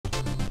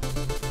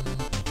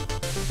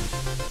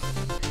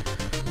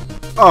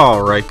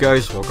Alright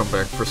guys, welcome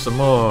back for some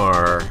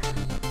more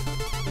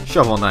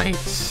Shovel Knight.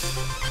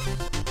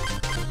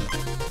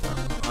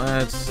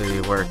 Let's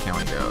see, where can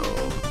we go?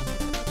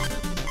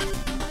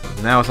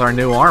 Now with our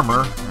new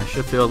armor, I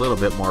should feel a little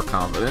bit more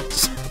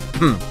confident.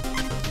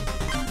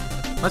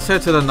 Let's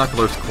head to the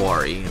Knuckler's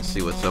Quarry and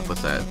see what's up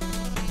with that.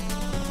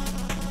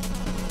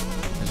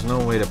 There's no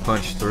way to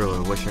punch through. I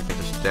wish I could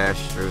just dash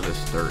through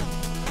this dirt.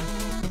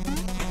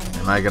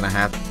 Am I gonna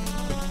have to?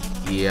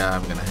 Yeah,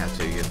 I'm gonna have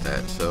to get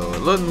that. So it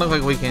doesn't look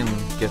like we can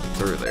get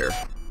through there.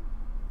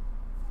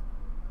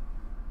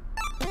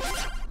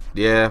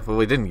 Yeah, but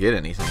we didn't get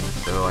anything,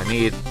 so I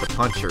need the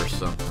punch or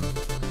something.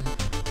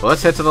 Well,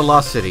 let's head to the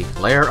Lost City,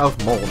 Lair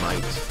of Mole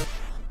Knight.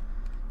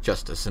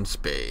 Justice in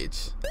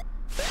spades.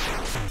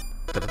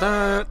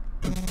 Da-da-da.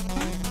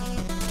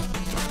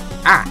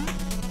 Ah!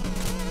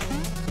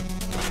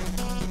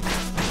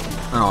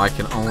 Oh, I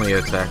can only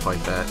attack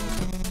like that.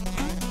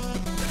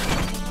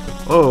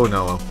 Oh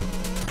no.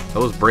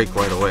 Those break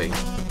right away.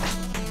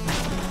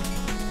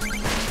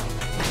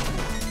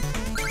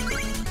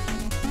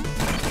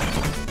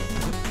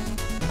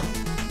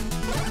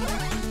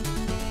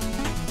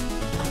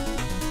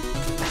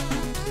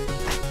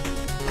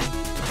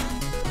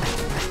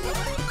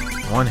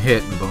 One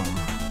hit and boom.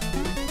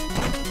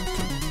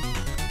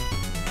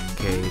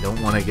 Okay,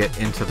 don't want to get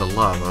into the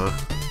lava.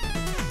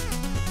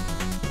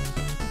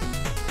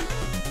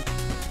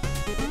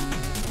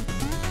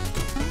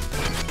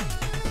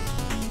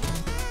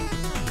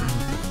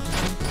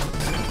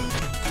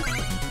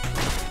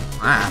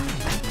 Ah.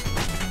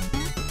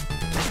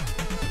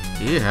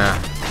 Yeah.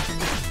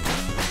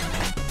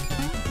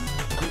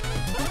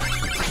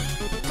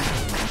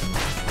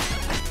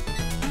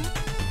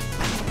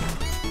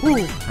 Woo.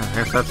 I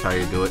guess that's how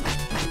you do it.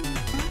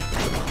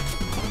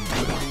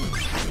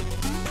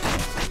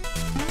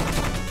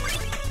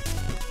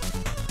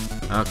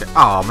 Okay.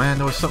 Oh man,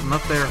 there was something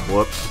up there.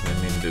 Whoops,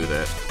 didn't mean to do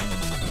that.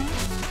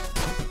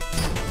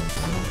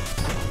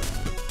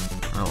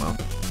 Oh well.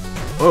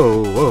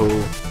 Whoa,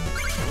 whoa.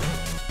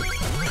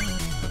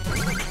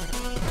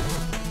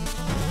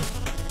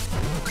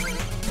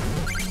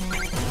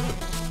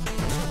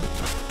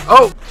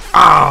 Oh!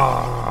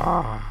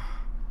 Ah!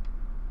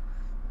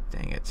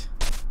 Dang it.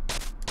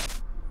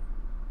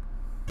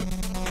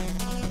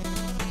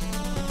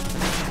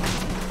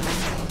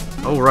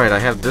 Oh right, I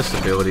have this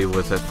ability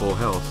with at full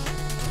health.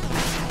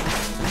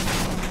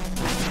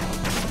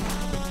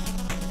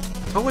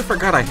 Totally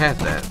forgot I had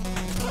that.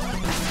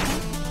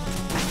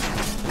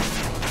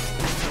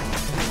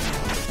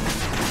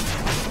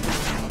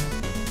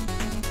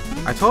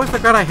 I totally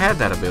forgot I had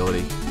that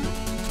ability.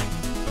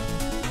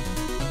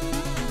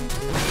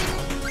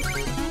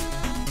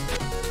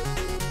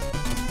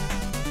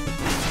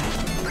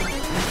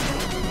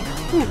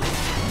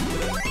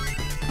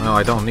 Well,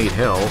 I don't need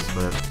health,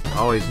 but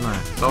always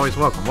nice. It's always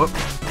welcome. Whoop.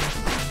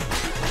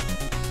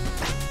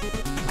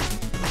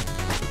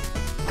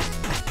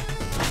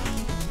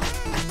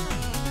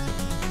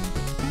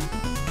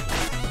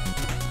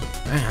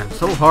 Man, it's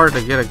so hard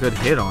to get a good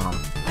hit on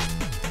them.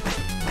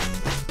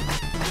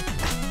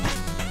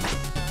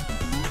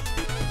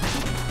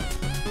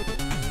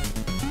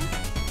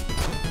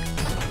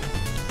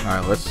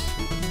 Alright, let's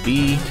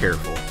be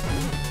careful.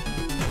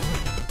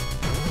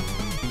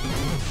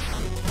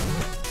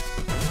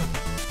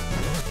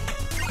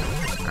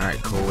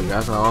 Alright, cool. We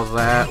got all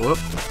that. Whoop.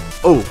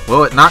 Oh,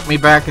 well, it knocked me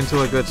back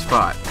into a good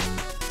spot.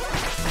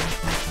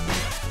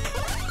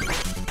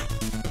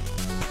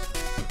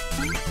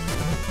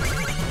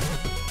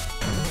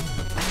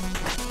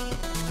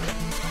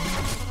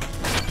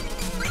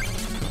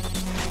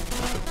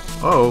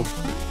 Oh.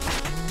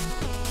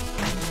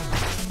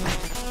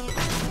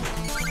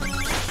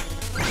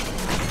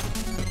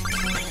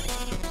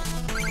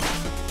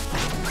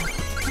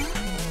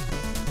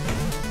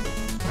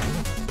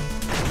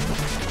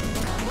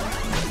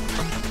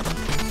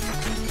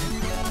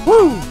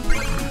 Woo!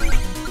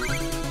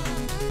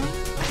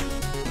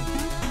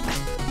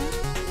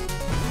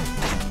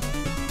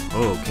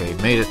 Okay,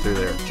 made it through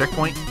there.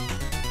 Checkpoint?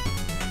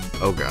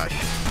 Oh gosh.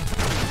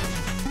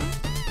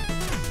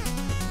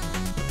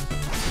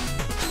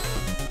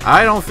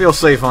 I don't feel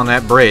safe on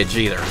that bridge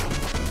either.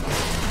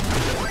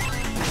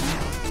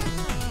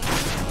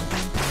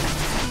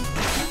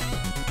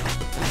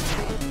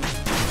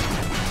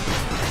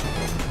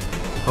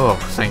 Oh,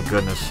 thank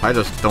goodness. I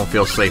just don't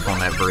feel safe on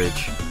that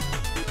bridge.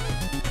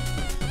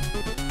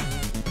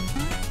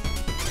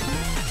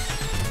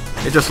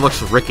 It just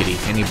looks rickety.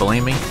 Can you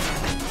blame me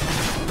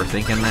for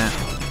thinking that?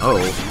 Oh.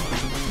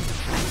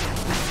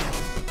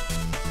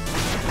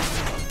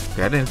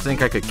 Okay, I didn't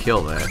think I could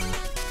kill that.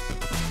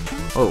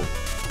 Oh.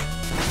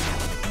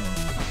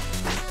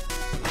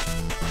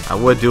 I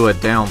would do a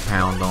down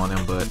pound on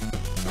him, but...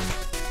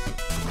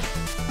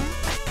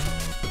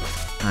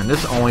 And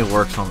this only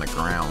works on the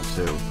ground,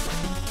 too.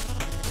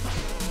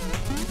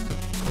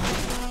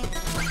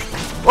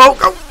 Whoa!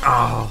 Go!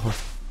 Oh!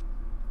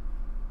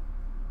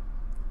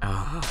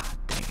 Ah,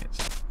 dang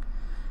it.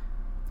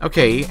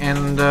 Okay,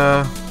 and,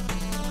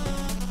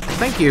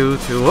 thank you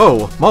to...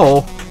 Whoa,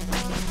 mole!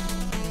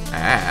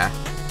 Ah.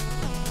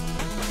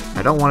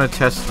 I don't want to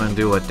test them and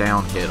do a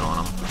down hit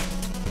on them.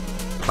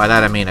 By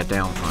that I mean a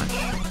down punch.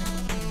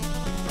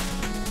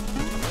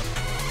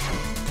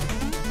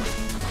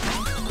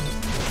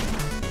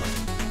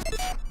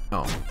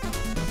 Oh.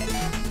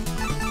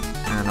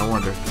 And no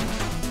wonder.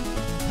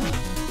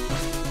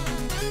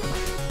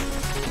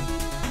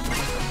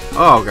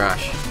 Oh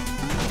gosh.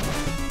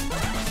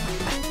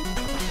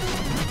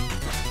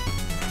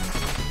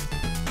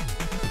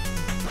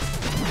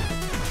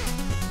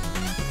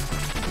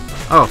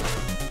 Oh.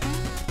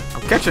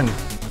 I'm catching.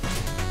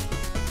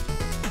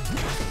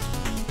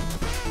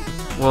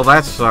 Well,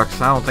 that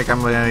sucks. I don't think I'm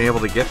going to be able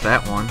to get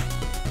that one.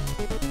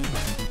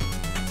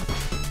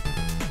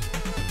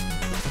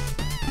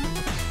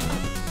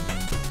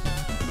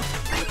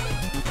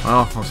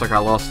 Well, looks like I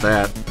lost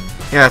that.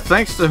 Yeah,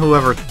 thanks to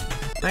whoever...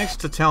 Thanks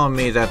to telling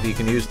me that you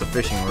can use the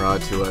fishing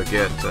rod to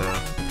get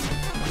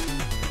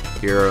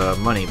your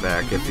money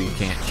back if you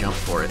can't jump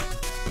for it.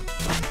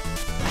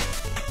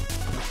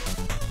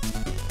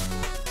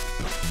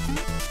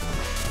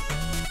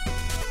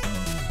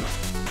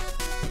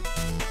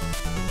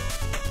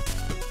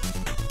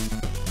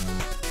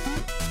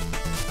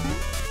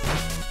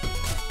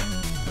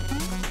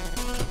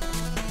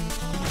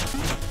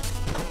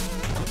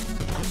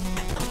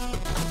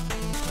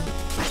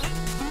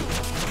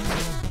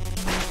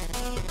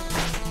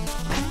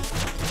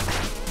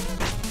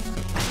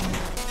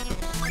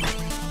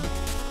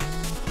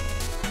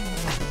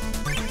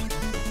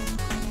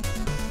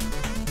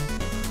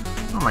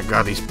 Oh my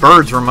god, these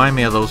birds remind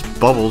me of those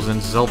bubbles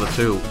in Zelda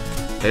 2.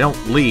 They don't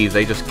leave,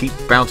 they just keep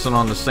bouncing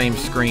on the same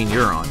screen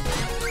you're on.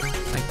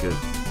 Thank you.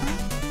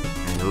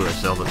 And ooh, a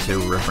Zelda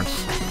 2 reference.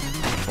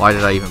 Why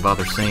did I even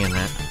bother saying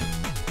that?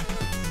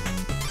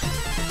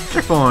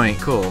 Checkpoint!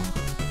 Cool.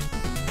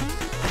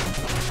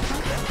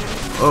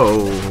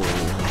 Oh.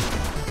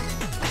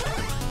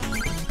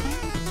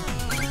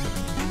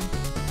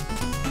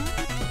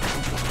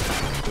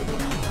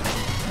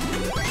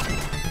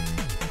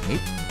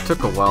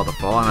 Took a while to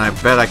fall, and I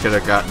bet I could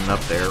have gotten up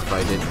there if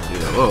I didn't do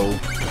that. Whoa.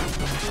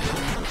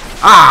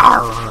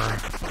 Ah!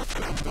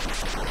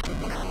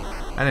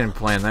 I didn't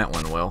plan that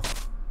one well.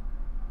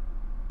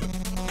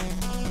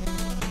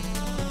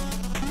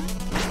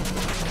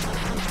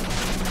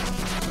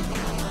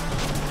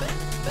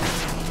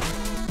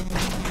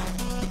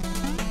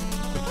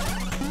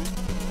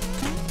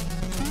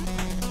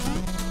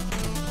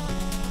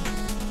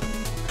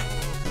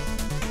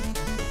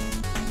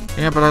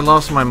 Yeah, but I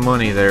lost my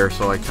money there,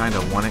 so I kind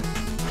of won it.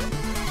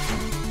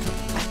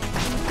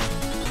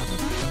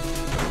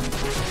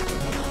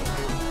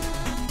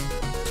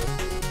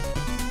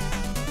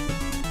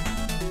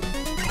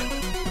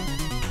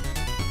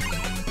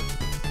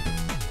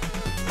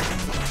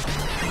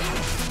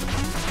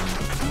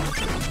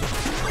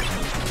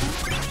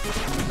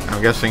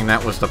 I'm guessing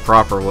that was the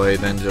proper way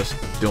than just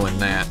doing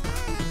that.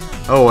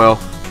 Oh well.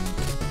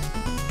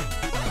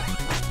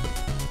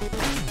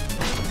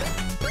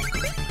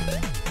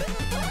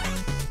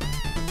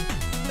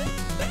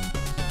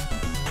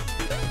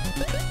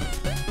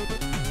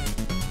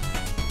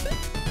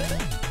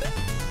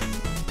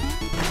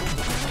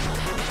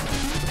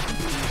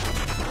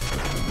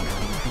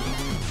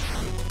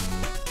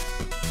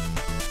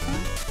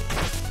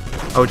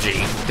 Oh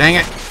gee, dang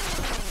it!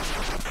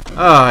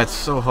 Oh, it's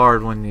so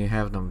hard when you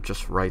have them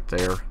just right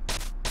there.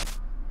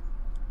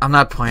 I'm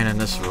not planning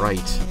this right.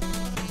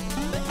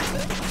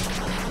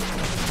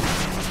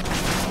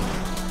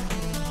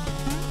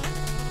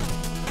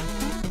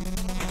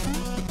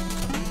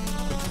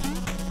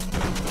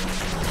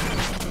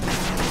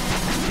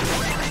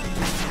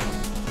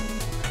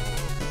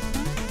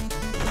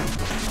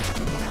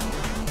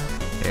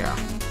 Yeah.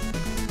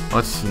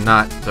 Let's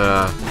not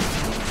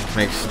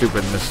make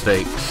stupid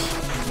mistakes.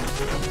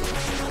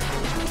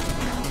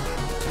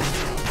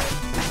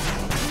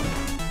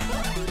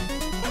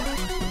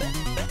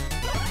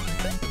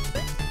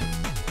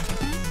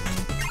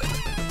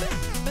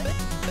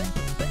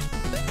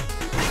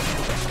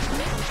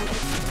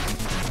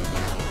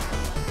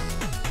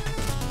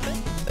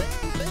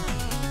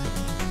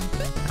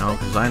 No,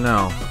 because I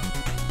know.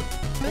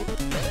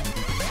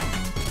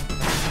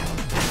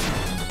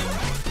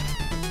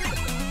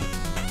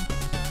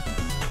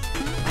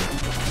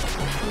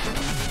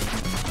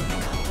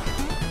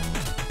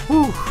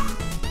 Whew.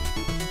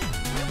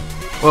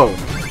 Whoa.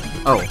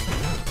 Oh.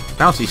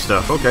 Bouncy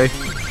stuff, okay.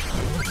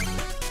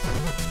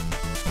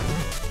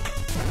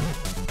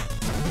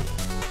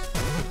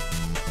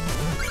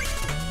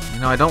 You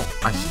know,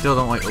 I still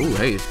don't like... Ooh,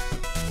 hey.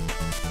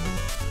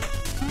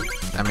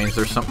 That means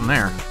there's something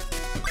there.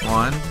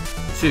 1,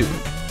 2.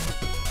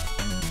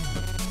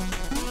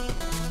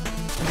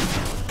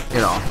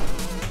 Get off.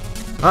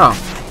 Oh.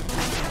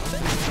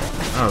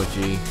 Oh,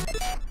 gee.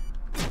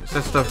 Is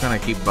that stuff gonna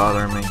keep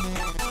bothering me?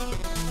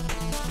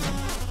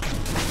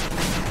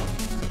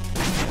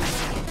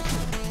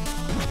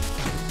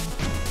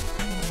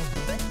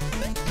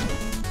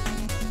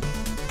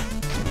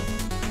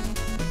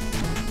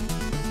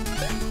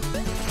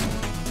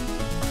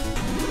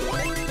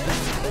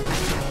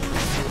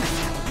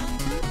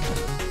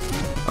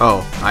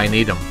 Oh, I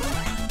need them.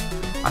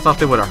 I thought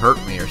they would have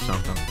hurt me or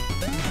something.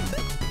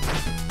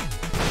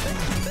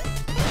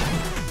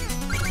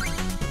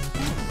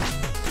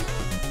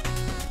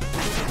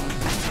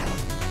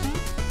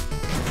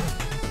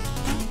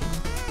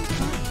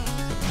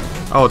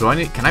 Oh,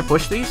 can I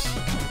push these?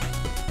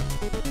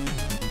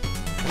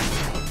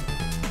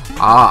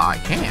 Ah, I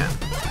can.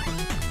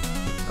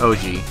 Oh,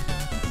 gee.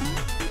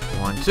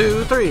 1,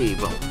 2, 3,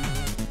 boom.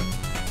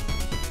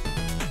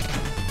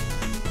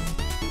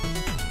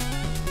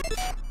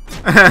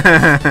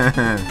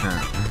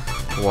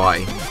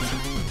 Why?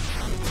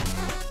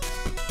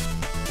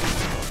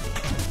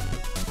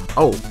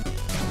 Oh.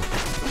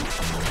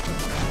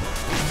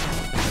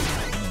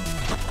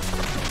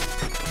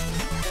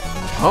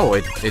 Oh,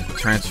 it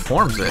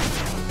transforms it.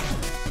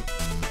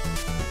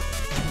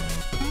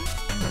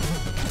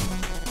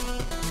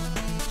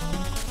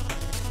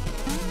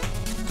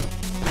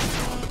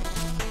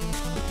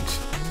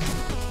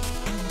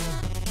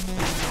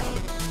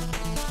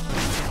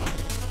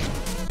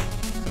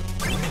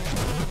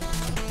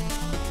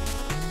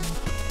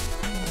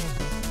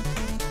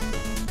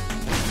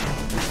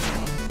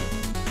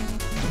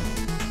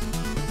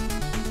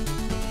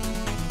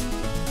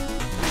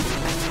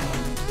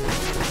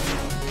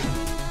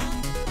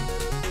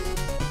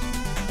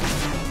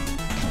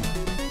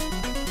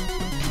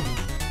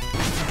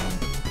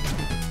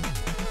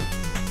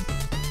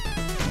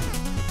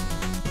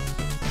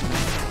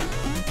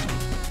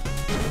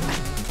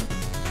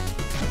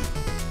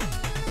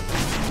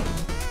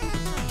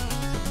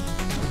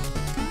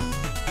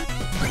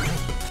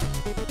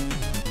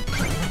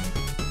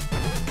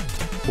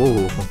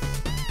 Whoa.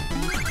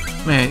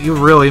 Man, you're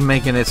really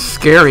making it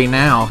scary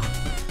now,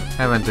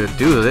 having to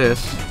do this.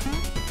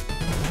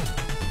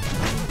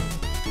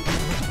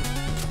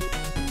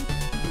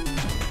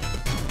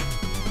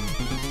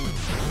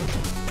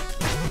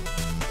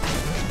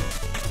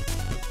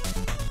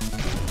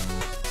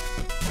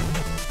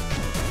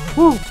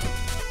 Woo!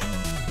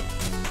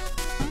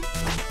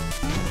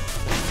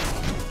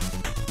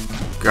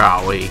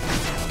 Golly.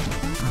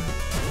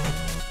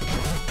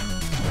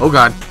 Oh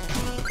god.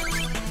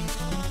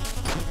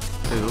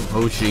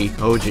 Oh gee,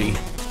 oh gee.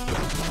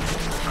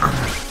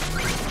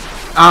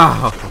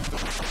 Oh!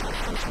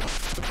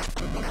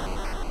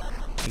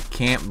 You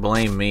can't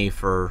blame me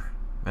for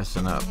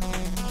messing up.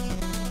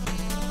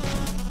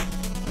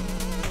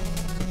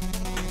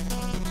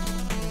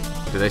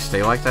 Do they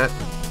stay like that?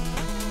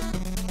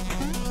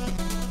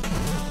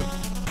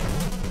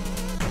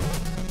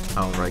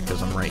 Oh, right,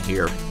 because I'm right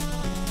here.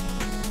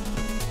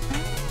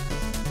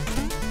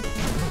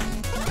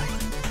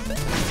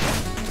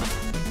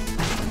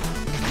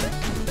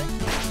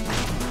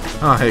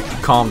 Oh, it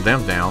calmed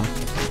them down.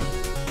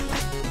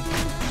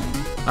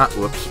 Ah,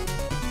 whoops.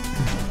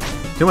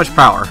 Too much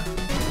power.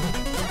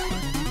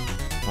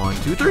 1,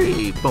 2,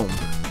 3, boom.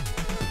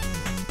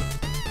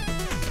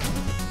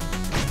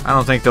 I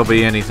don't think there'll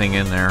be anything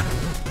in there.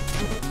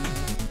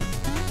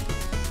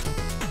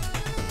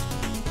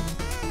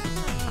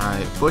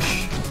 Alright,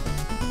 push.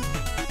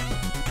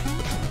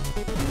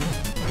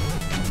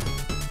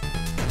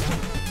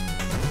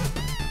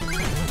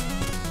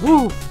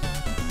 Woo!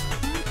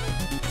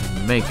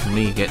 Make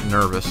me get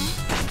nervous.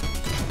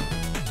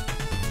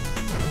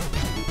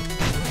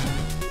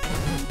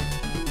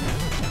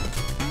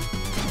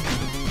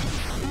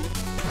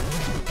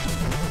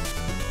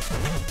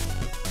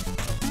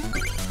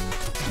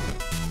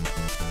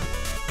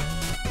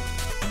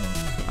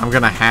 I'm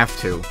gonna have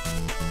to.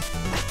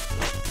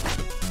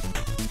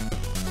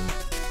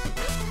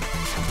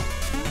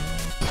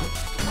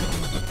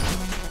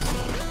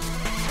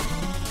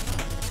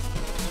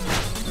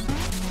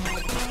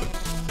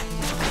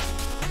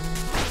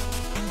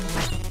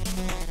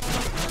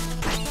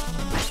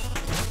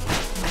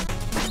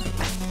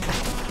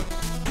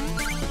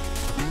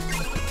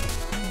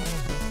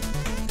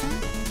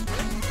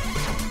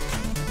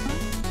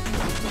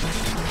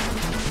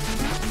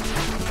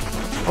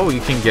 Oh,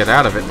 you can get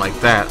out of it like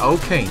that.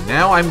 Okay,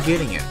 now I'm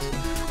getting it.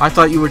 I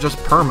thought you were just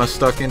perma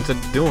stuck into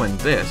doing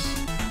this.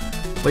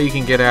 But you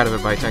can get out of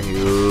it by attacking.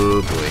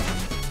 Oh boy.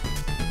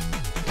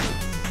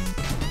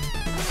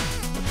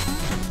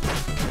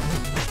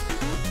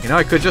 You know,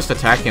 I could just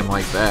attack him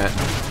like that.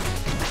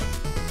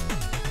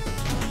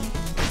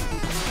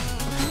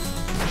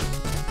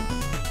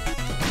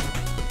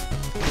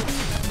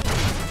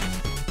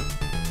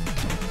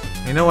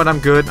 You know what, I'm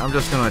good. I'm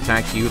just gonna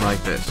attack you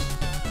like this.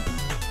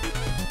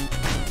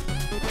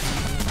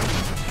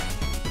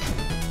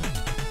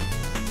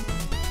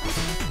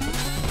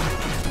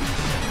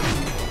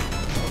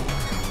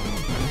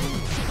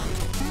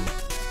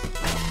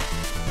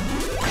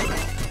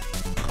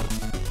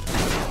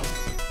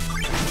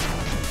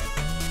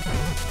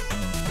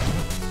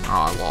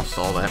 Oh, I lost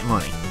all that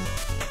money.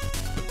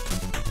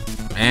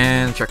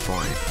 And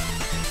checkpoint.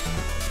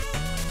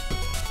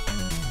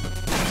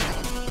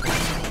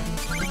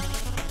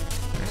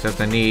 Except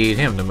I need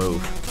him to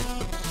move.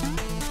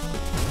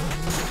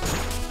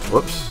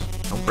 Whoops.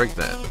 Don't break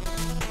that.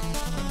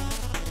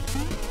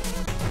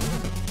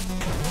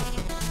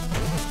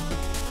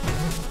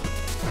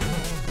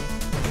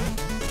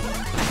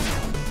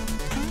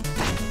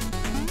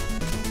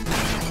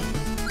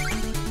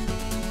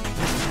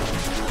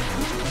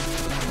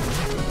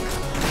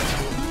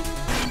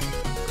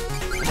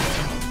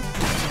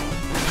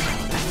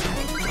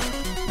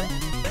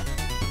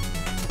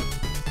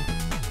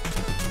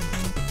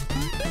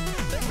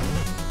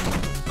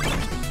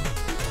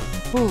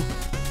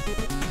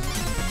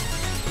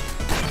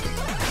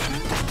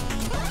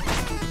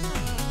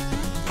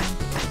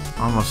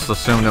 almost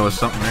assumed there was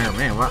something there.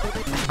 Man, what?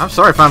 I'm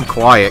sorry if I'm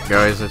quiet,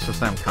 guys. It's just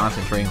that I'm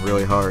concentrating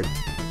really hard.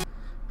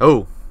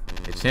 Oh,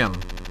 it's him.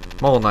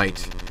 Mole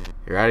Knight.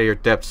 You're out of your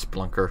depth,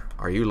 Splunker.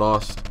 Are you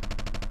lost?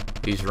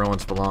 These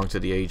ruins belong to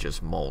the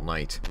ages, Mole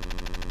Knight.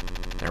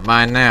 They're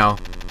mine now.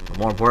 But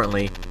more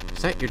importantly,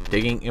 is that your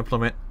digging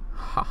implement?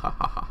 Ha ha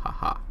ha ha ha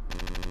ha.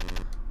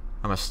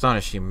 I'm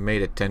astonished you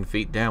made it 10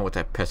 feet down with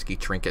that pesky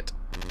trinket.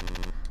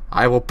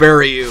 I will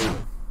bury you!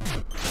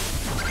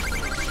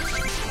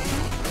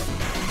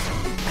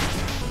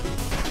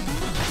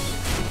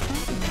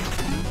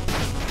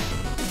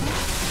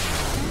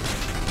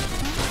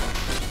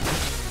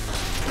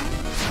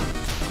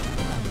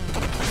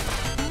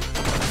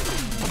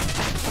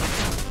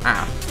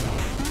 Ah.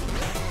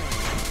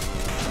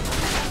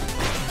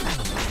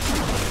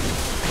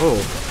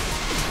 Oh.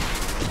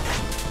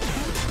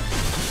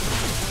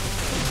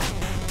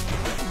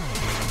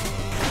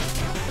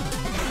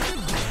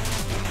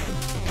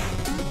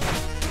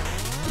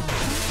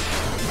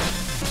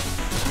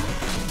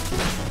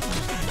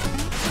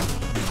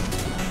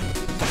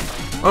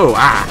 Oh,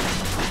 ah.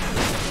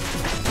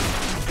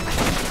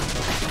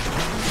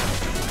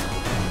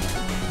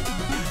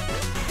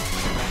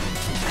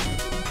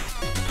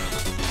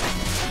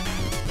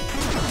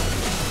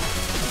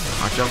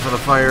 Watch out for the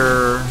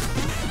fire.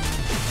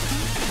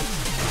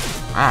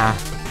 Ah.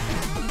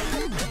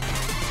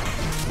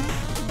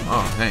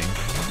 Oh, dang.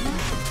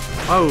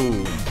 Oh.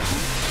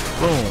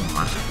 Boom.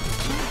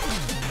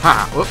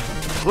 Ha. Whoop.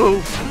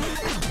 Whoa.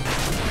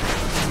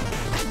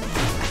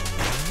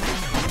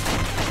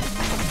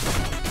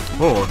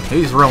 Oh,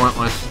 he's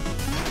relentless.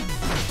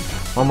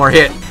 One more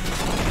hit.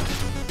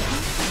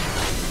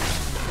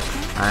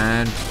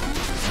 And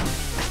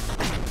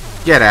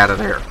get out of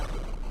there.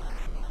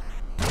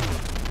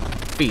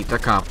 Feat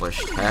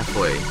accomplished.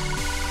 Halfway.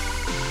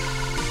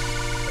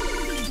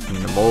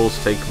 And the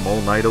moles take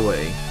Mole Knight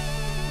away.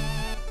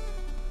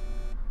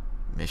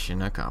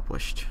 Mission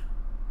accomplished.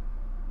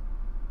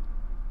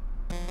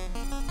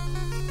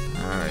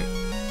 Alright.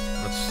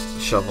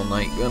 What's Shovel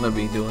Knight gonna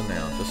be doing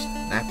now? Just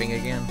napping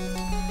again?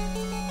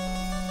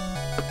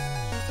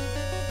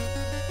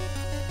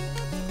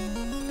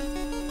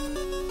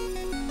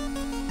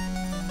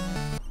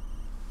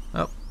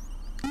 Oh.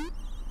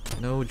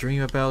 No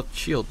dream about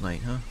Shield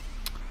Knight, huh?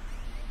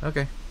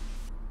 Okay.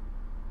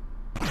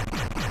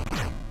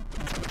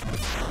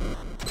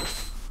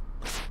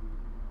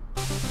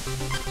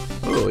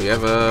 Oh, you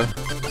have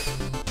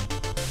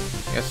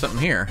you got something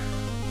here.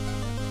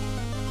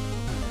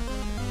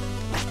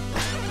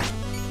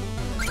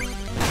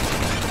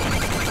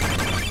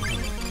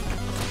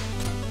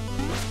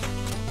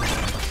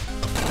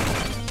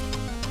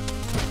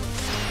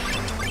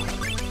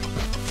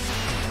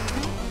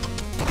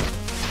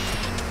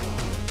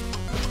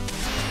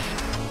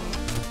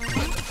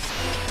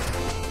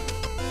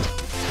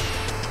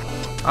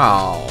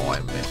 Oh,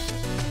 I missed.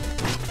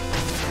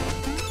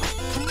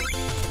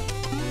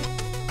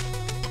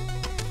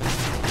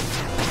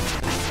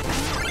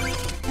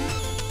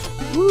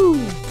 Woo!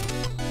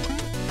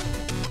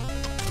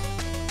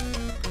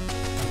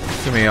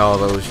 Give me all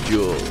those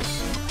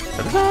jewels.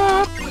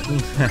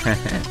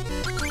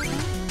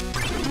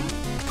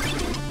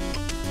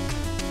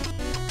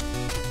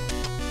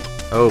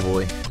 Oh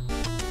boy.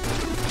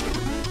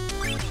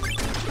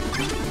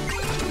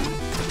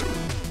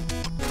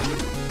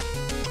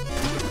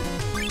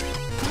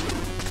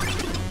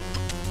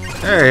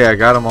 Hey, I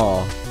got them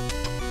all.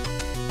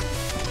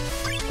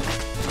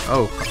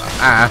 Oh,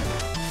 ah.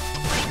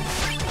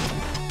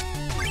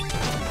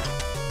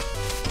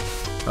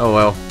 Oh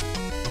well.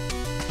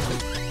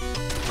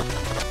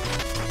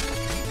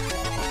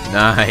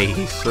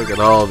 Nice. Look at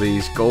all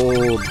these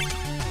gold.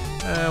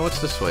 What's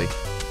this way?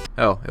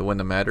 Oh, it wouldn't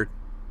have mattered.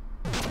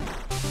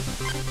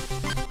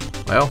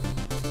 Well,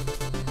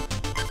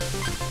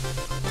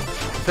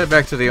 let's head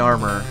back to the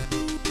armor.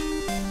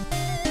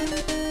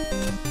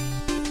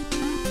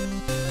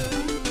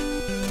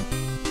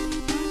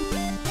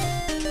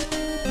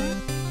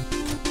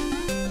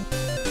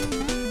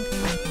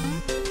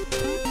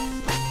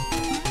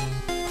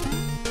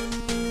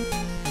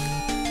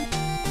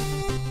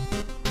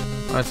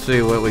 Let's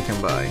see what we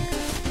can buy.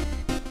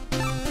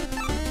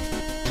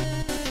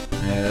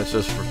 Yeah, that's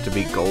just to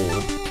be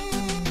gold.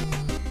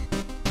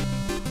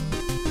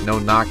 No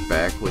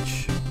knockback,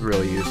 which is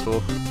really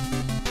useful.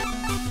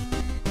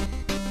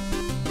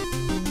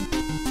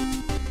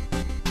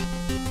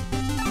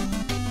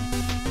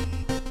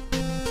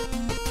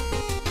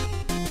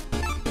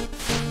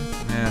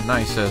 Yeah,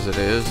 nice as it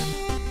is.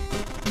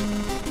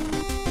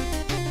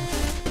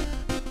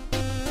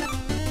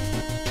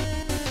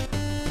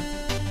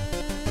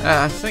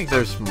 I think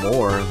there's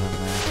more than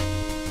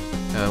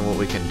that. What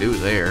we can do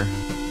there.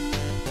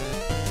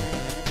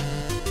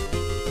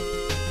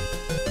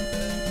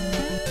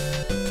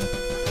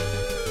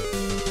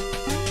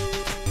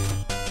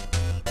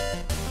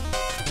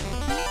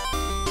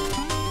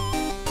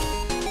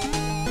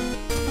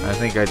 I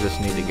think I just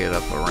need to get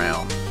up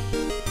around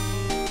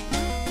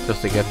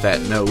just to get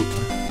that note.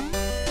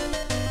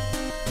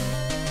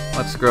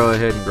 Let's go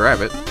ahead and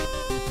grab it.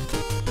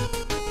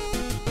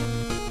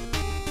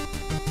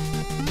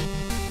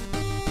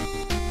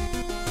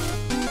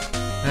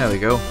 There we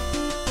go.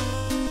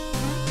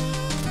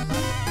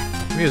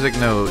 Music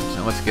notes.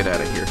 Now let's get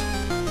out of here.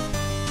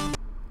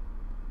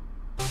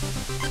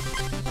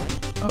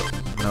 Oh,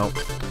 no.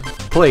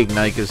 Plague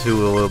Knight is who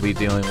we'll be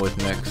dealing with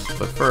next.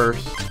 But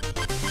first,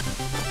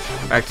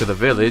 back to the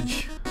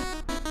village.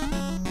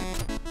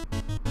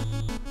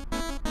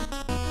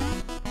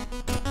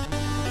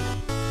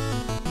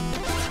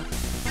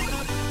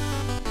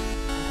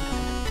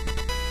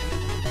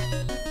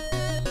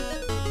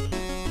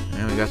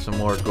 And we got some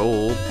more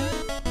gold.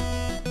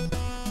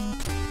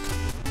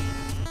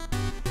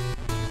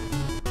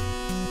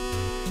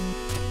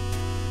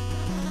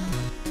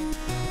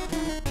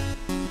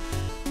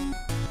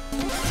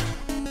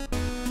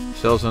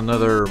 Sells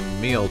another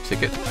meal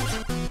ticket,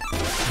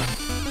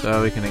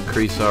 so we can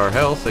increase our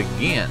health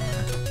again.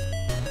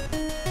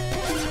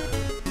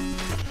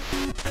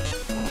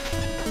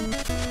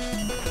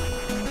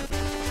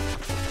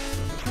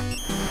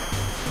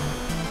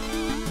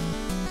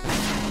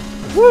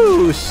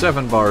 Woo!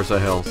 7 bars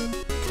of health.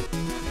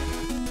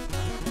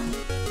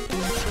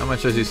 How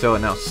much does he sell it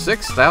now?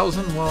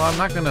 6,000? Well, I'm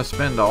not gonna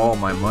spend all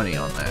my money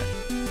on that.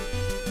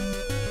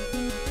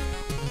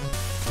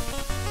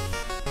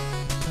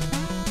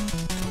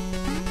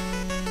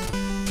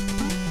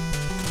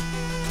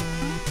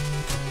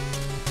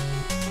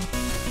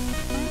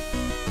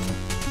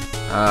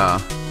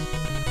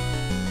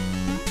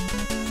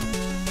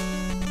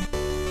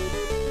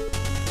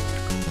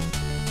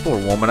 Poor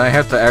woman, I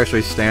have to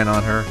actually stand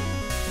on her.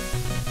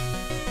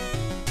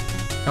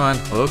 Come on,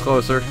 a little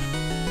closer.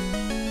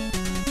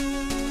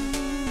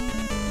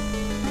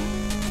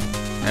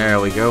 There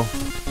we go.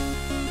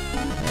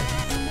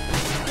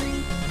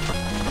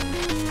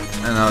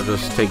 And I'll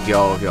just take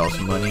all of y'all's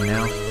money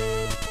now.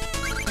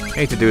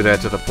 Hate to do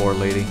that to the poor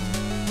lady.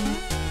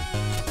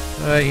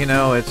 But, you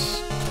know,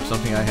 it's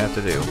something I have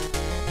to do.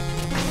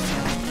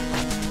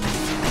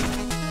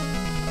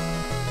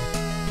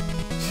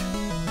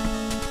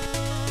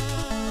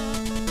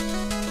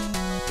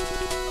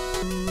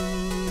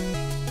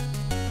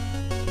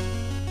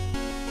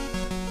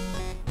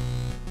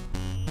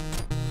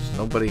 Does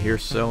nobody here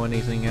sell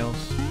anything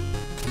else?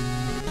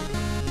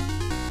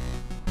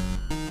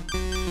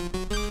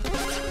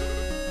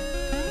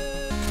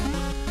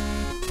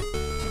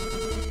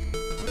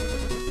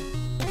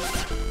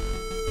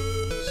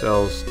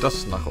 Sells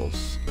Dust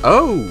Knuckles.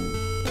 Oh!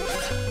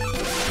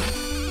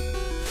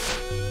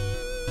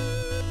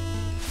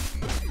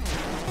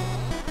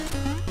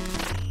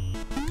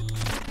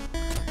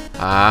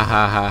 Ha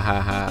ha ha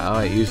ha ha. Oh,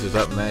 it uses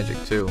up magic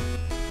too.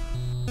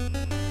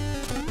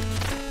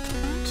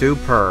 2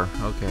 per.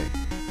 Okay.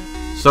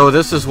 So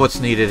this is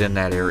what's needed in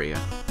that area.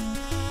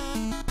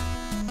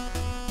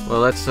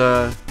 Well, let's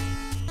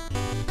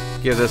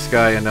give this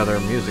guy another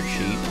music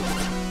sheet.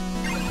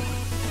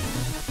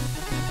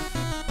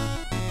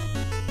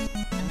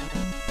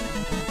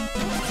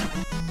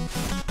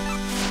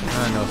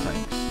 No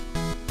thanks.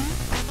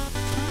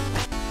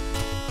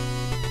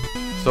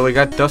 So we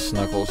got Dust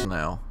Knuckles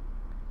now.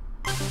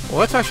 Well,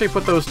 let's actually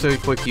put those to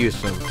quick use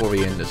before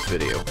we end this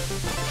video.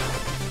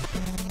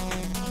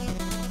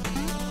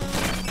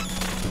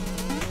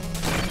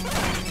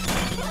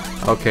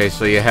 Okay,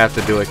 so you have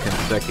to do it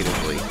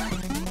consecutively.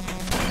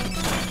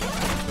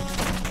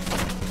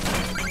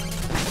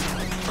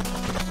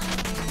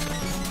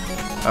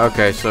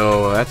 Okay,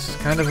 so that's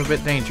kind of a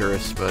bit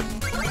dangerous, but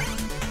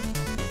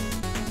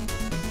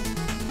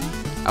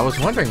I was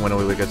wondering when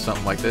we would get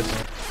something like this.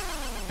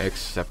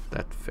 Except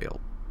that failed.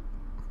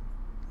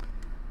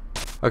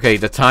 Okay,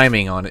 the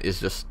timing on it is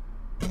just...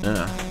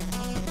 I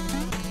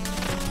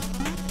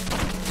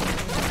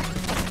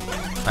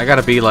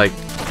gotta be, like,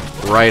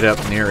 right up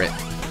near it.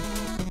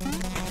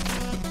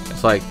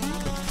 It's like...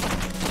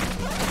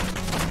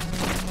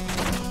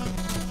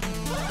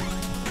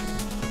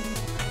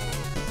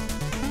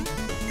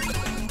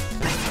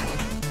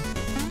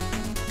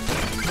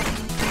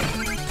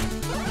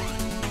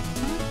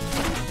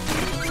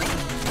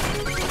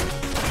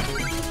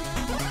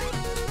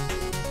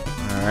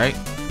 Alright.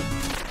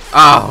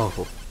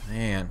 Oh,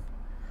 man.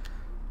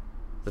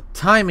 The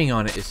timing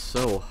on it is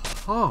so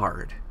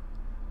hard.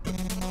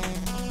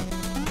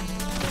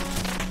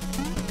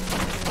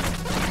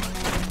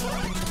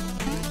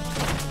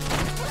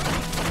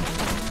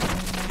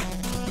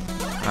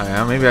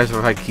 Maybe if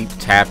I keep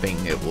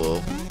tapping, it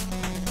will.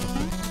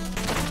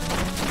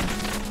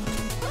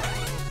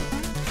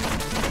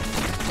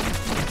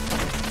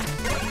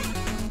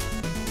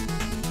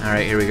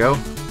 Alright, here we go.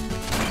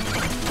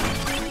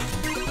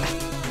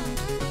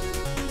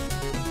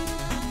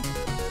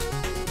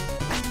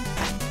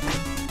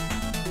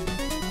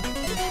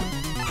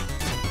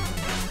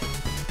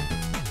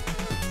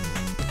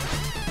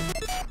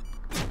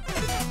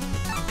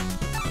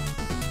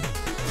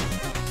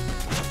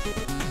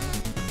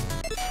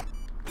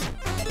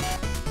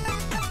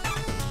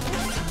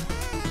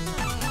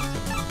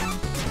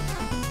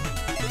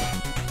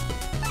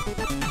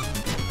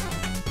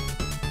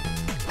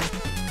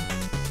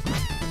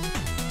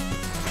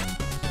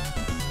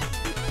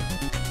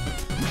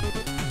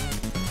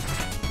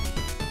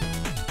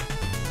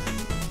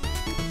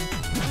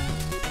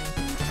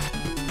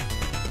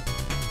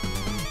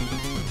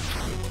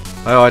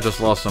 Oh, I just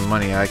lost some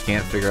money. I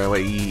can't figure out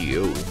what.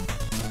 Yo.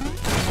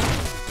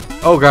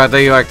 Oh god,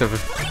 they active.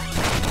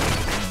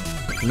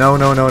 No,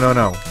 no, no, no,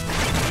 no.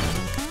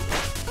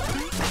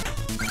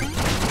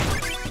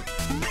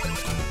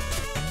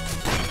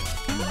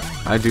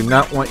 I do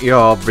not want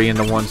y'all being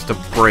the ones to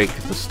break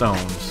the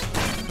stones.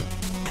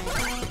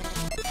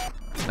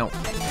 No.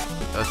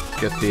 Let's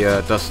get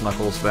the Dust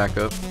Knuckles back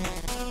up.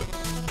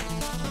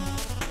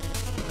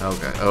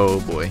 Okay.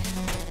 Oh boy.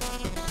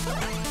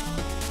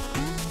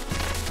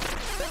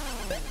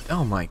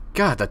 Oh my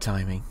god, the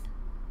timing.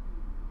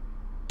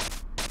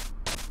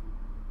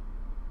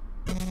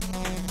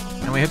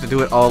 And we have to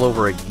do it all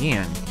over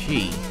again.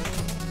 Gee.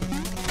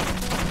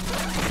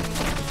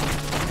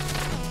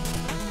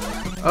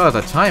 Oh,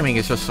 the timing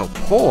is just so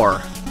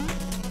poor.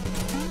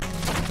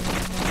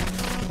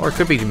 Or it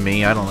could be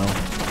me, I don't know.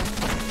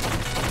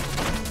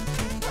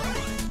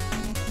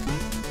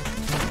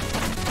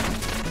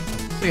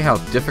 See how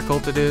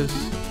difficult it is?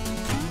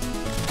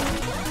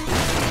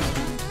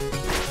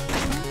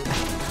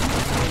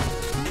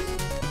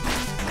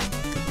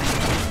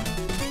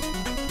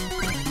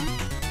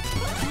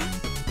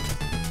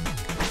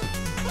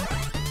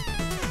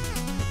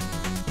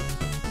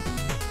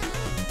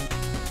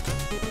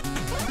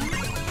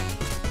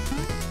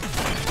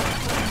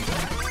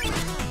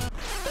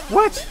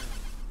 What?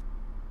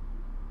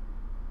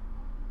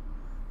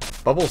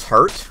 Bubbles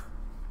hurt?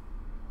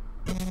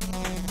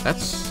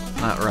 That's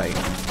not right.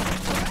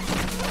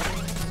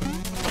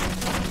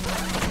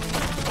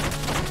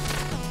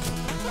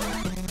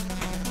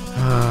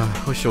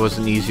 Wish there was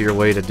an easier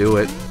way to do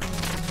it.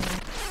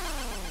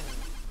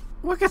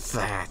 Look at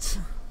that.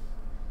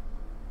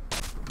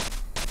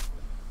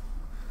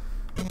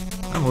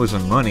 I'm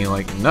losing money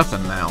like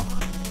nothing now.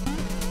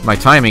 My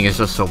timing is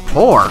just so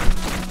poor.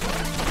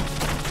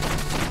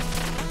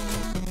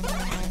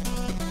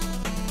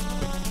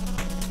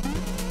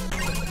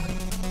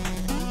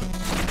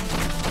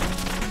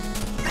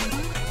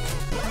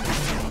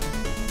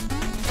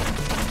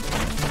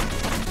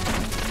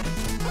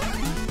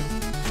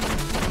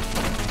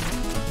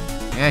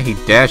 Yeah, he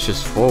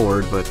dashes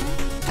forward, but...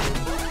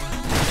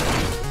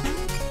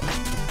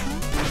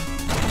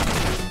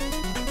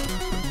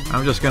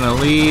 I'm just gonna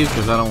leave,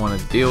 because I don't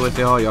want to deal with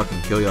y'all. Y'all can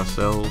kill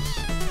yourselves.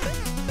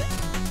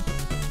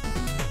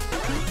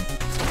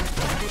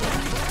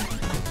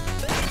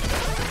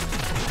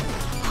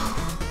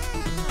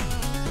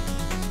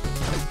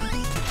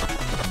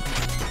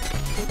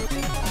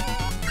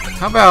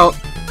 How about...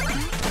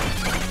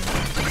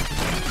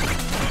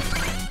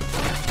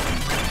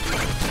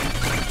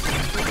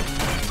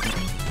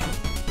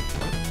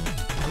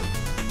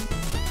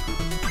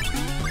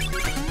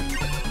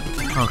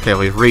 Okay,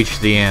 we've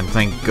reached the end.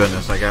 Thank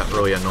goodness. I got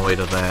really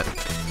annoyed at that.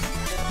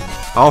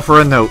 All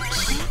for a note,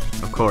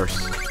 of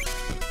course.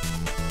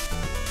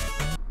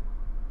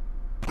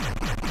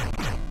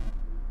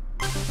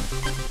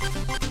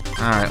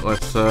 Alright,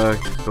 let's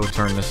go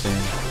turn this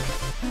in.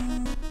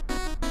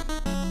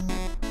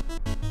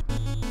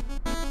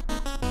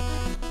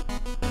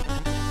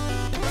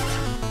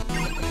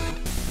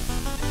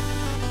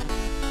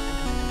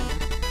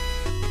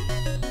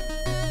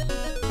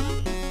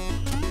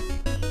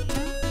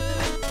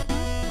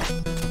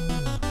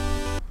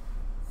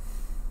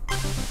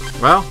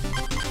 Well,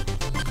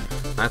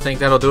 I think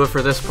that'll do it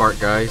for this part,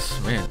 guys.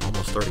 Man,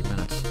 almost 30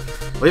 minutes.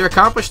 We've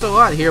accomplished a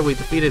lot here. We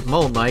defeated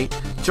Mole Knight.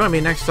 Join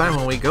me next time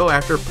when we go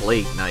after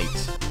Plague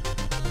Knight.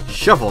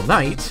 Shovel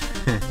Knight?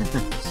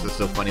 This is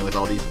so funny with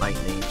all these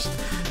knight names.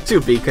 To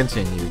be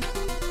continued.